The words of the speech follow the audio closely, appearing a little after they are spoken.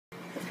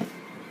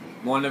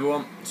Morning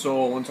everyone.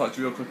 So I want to talk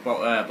to you real quick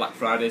about Black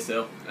Friday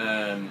sale.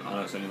 I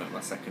know it's only like my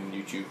second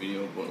YouTube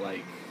video, but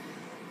like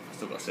I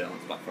still got a sale on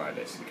Black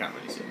Friday, so you can't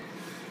really see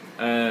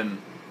it.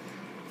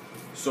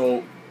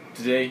 So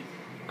today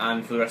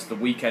and for the rest of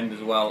the weekend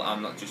as well,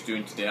 I'm not just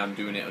doing today. I'm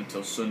doing it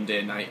until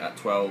Sunday night at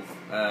 12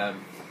 or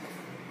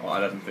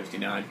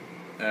 11:59.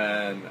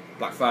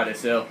 Black Friday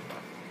sale.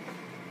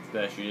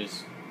 There she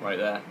is, right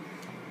there.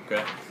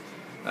 Okay.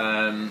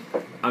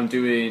 I'm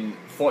doing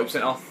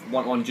 40% off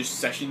one-on-one just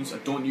sessions. I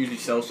don't usually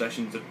sell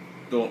sessions. I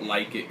don't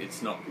like it.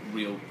 It's not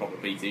real proper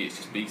PT. It's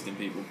just beasting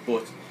people.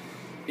 But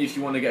if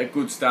you want to get a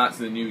good start to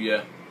the new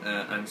year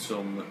and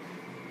some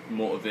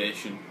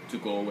motivation to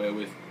go away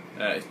with,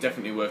 it's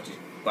definitely worth just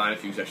buying a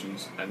few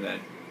sessions and then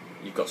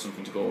you've got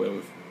something to go away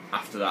with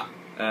after that.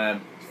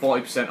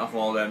 40% off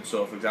all of them.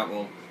 So for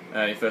example,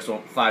 your first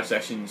one, 5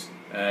 sessions,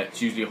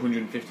 it's usually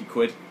 150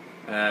 quid.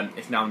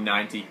 It's now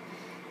 90,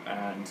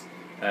 and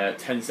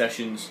 10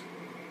 sessions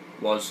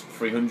was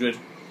 300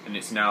 and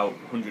it's now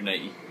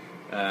 180,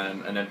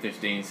 and then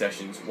 15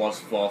 sessions was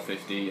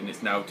 450 and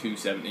it's now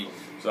 270.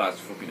 So that's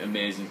fucking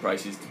amazing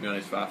prices, to be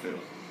honest, for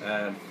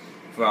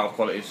our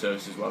quality of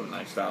service as well and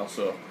lifestyle.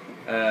 So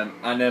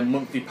and then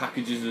monthly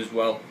packages as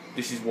well.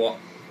 This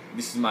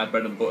is my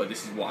bread and butter.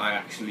 This is what I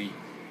actually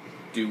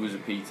do as a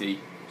PT.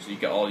 So you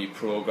get all your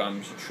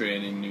programs, your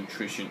training,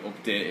 nutrition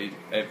updated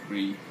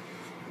every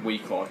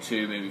week or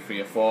two, maybe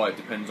 3 or 4. It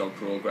depends on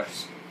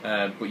progress.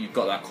 But you've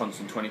got that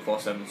constant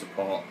 24/7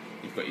 support.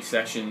 You've got your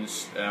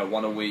sessions,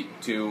 1 a week,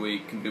 2 a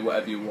week, can be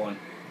whatever you want.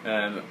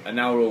 An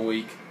hour a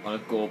week on a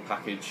gold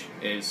package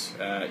is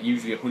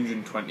usually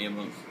 120 a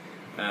month.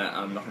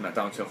 I'm knocking that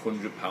down to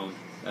 £100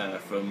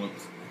 for a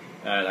month.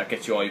 That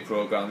gets you all your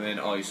programming,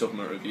 all your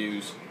supplement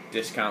reviews,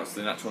 discounts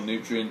to the natural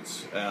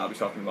nutrients. I'll be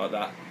talking about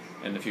that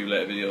in a few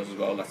later videos as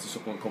well. That's the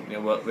supplement company I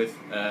work with.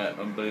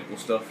 Unbelievable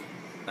stuff.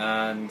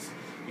 And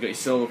you've got your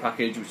silver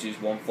package, which is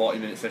 1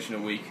 40-minute session a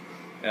week.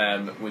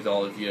 With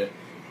all of your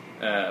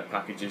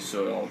packages,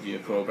 so all of your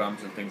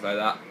programs and things like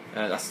that.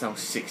 That's now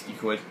 60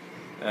 quid.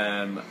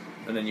 And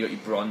then you got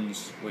your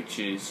bronze, which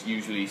is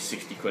usually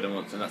 60 quid a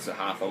month, and that's a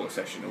half-hour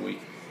session a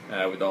week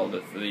with all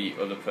the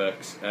other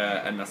perks.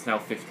 And that's now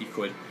 50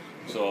 quid.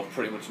 So I've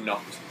pretty much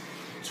knocked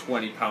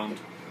 £20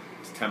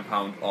 to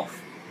 £10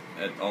 off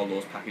all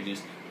those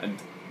packages. And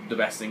the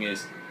best thing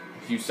is,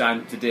 if you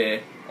sign up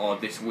today or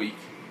this week,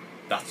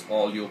 that's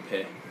all you'll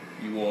pay.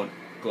 You won't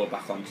go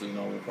back onto the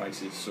normal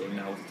prices, so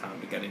now's the time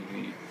to get in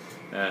really.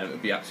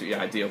 It'd be absolutely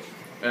ideal.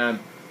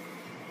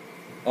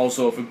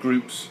 Also for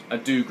groups, I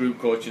do group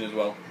coaching as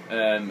well.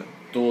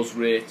 Those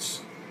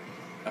rates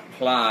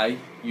apply.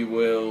 You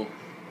will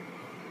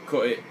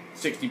cut it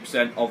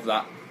 60% of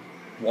that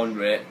one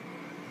rate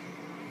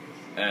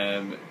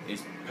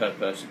is per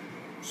person.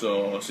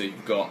 So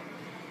you've got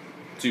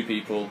 2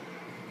 people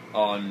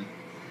on,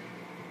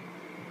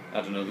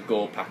 I don't know, the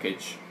gold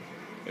package,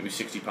 it'll be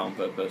 £60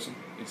 per person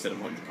instead of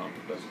 £100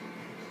 per person.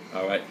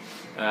 Alright,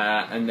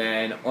 and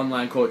then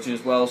online coaching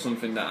as well,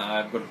 something that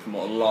I've got to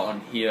promote a lot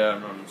on here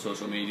and on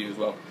social media as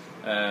well.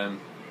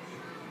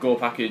 Go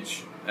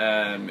package,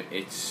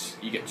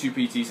 you get 2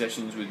 PT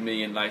sessions with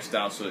me and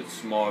lifestyle, so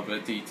it's more of a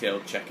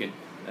detailed check-in,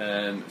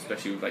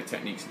 especially with like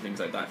techniques and things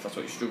like that, if that's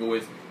what you struggle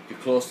with. If you're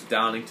close to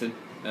Darlington,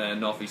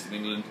 north east of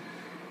England,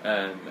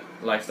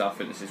 Lifestyle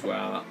Fitness is where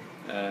I'm at,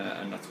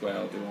 and that's where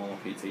I'll do all my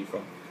PT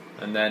from.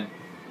 And then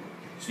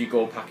so you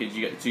go package,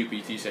 you get the 2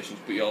 PT sessions,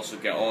 but you also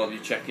get all of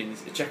your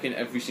check-ins. You check in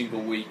every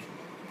single week,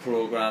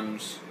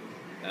 programs,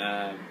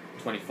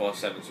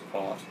 24/7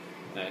 support,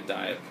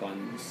 diet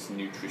plans,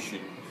 nutrition,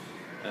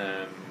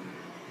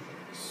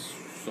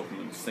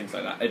 supplements, things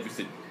like that.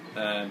 Everything,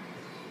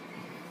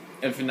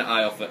 everything that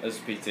I offer as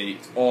a PT,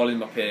 it's all in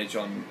my page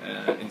on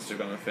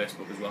Instagram and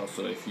Facebook as well.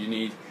 So if you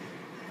need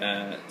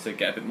to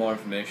get a bit more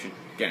information,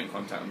 get in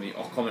contact with me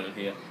or comment on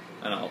here,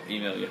 and I'll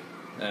email you.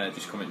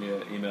 Just comment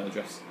your email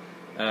address.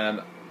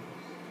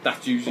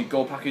 That's usually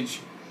gold package,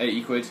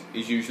 80 quid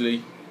is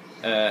usually,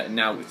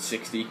 now it's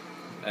 60.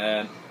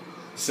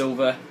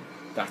 Silver,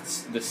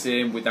 that's the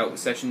same without the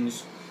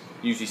sessions,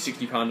 usually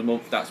 £60 a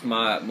month. That's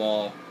my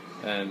more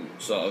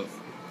sort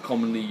of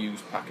commonly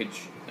used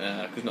package,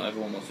 because not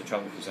everyone wants to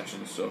travel for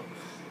sessions. So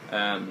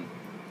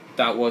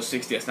that was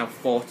 60, that's now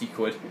 40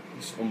 quid,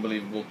 it's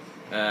unbelievable.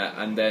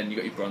 And then you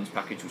got your bronze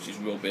package, which is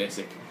real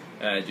basic,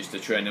 just a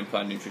training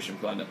plan, nutrition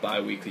plan, a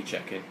bi-weekly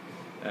check-in,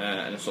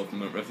 and a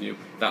supplement review.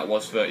 That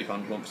was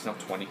 £30 a month, it's now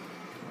 20.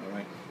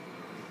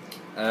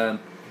 Alright.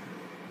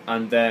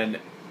 And then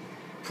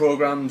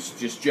programs,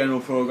 just general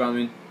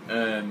programming,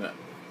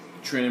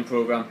 training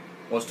program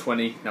was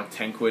 20, now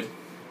 10 quid.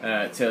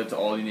 Tailored to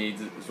all your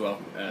needs as well.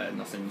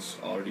 Nothing's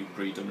already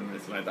pre-done or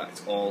anything like that,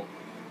 it's all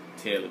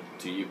tailored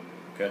to you.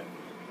 Okay.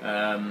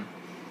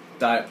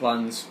 Diet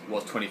plans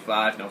was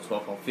 25, now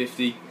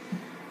 £12.50.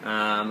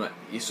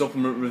 Your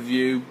supplement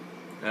review,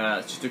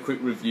 it's just a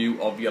quick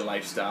review of your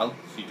lifestyle.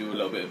 So you do a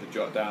little bit of a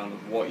jot down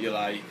of what you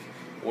like,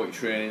 what your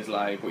training's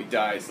like, what your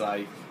diet's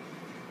like,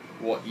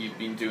 what you've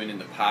been doing in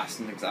the past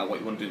and things like that, what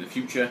you want to do in the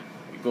future,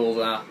 what your goals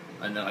are,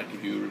 and then I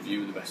give you a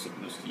review of the best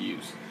supplements to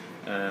use.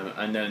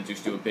 and then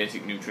just do a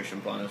basic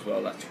nutrition plan as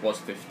well. That was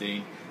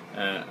 £15,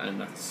 and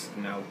that's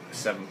now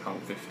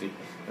 £7.50.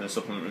 And the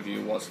supplement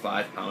review was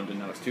 £5, and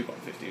now it's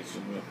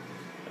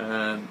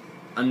 £2.50.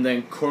 And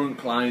then current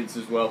clients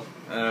as well,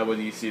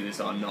 whether you see this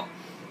or not,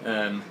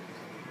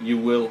 you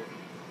will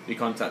be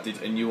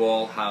contacted, and you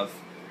all have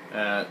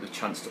the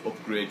chance to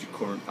upgrade your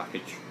current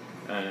package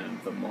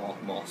for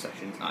more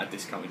sessions at a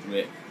discounted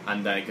rate.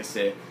 And like I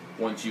say,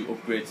 once you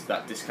upgrade to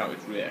that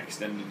discounted rate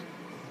extended,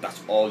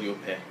 that's all you'll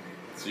pay.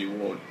 So you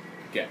won't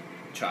get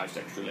charged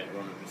extra later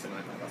on or anything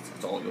like that.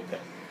 That's all you'll pay.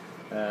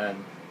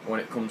 When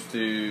it comes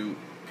to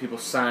people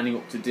signing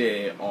up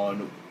today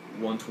on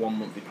one-to-one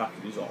monthly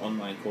packages or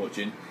online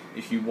coaching,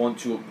 if you want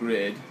to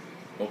upgrade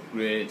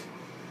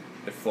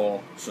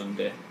before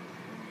Sunday,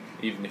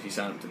 even if you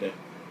sign up today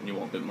and you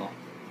want a bit more,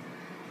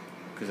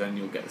 because then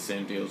you'll get the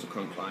same deal as a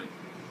current client.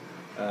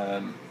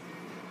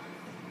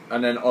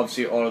 And then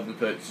obviously all of the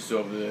purchases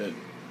over the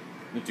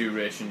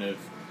duration of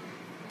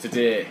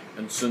today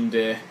and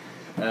Sunday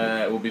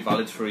will be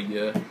valid for a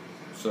year.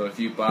 So if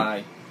you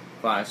buy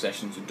 5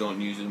 sessions and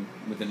don't use them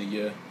within a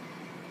year,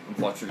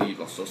 unfortunately you've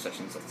lost those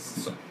sessions.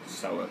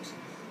 That's how it works.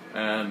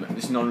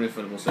 This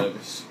non-refundable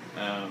service,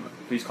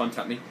 please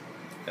contact me.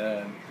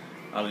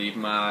 I'll leave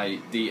my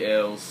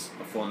details,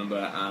 my phone number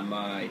and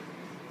my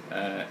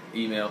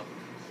email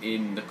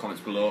in the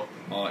comments below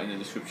or in the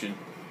description.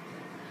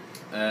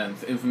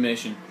 For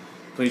information,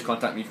 please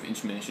contact me for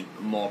information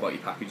more about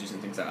your packages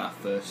and things like that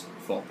first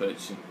before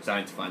purchasing, because I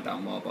need to find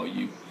out more about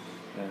you.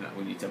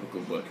 We need to have a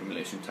good working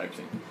relation type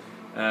thing.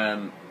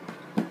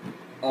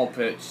 All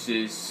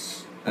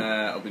purchases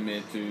will be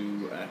made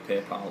through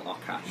PayPal or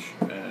cash,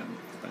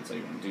 depends how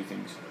you want to do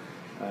things.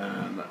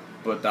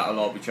 But that'll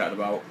all be chatted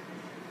about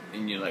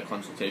in your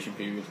consultation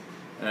period.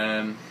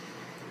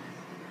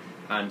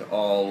 And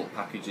all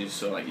packages,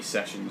 so like your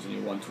sessions and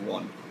your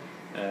one-to-one,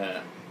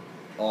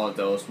 all of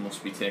those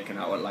must be taken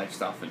out at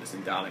Lifestyle Fitness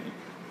in Darlington.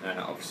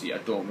 Obviously I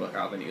don't work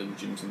out of any other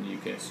gyms in the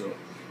UK, so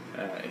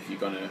if you're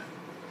going to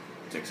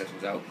take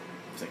sessions out,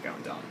 take out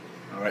in Darlington.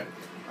 Alright,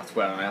 that's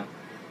where I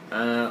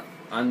am.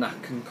 And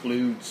that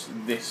concludes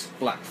this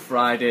Black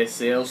Friday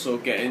sale, so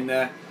get in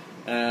there.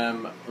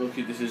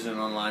 Luckily this is an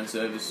online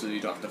service, so you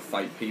don't have to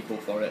fight people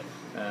for it.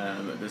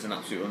 There's an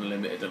absolute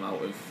unlimited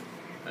amount of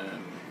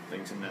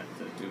things in there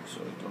to do,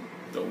 so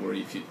don't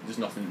worry if there's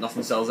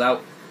nothing sells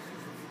out.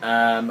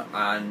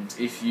 And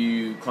if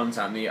you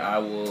contact me, I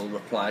will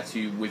reply to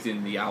you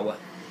within the hour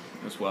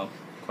as well.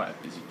 Quite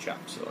a busy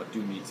chap, so I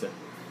do need to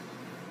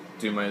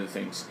do my other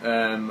things.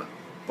 But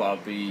I'll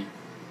be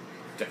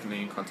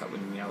definitely in contact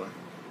within the hour.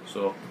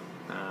 So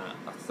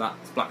that's that.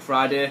 It's Black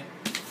Friday.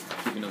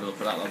 Keep another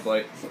look at that little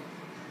boy.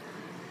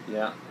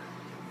 Yeah.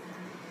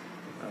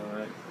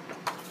 Alright.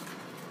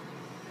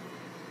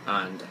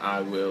 And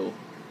I will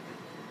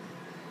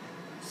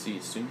see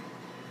you soon.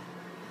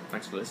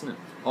 Thanks for listening.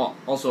 Oh,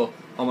 also,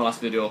 on my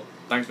last video,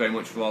 thanks very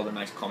much for all the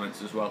nice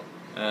comments as well.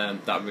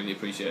 That really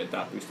appreciated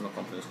that, boosted my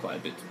confidence quite a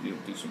bit to be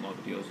able to do some more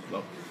videos as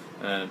well.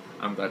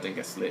 I'm glad I didn't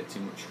get slated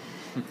too much.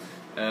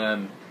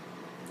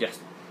 Yes,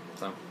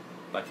 so,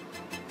 bye.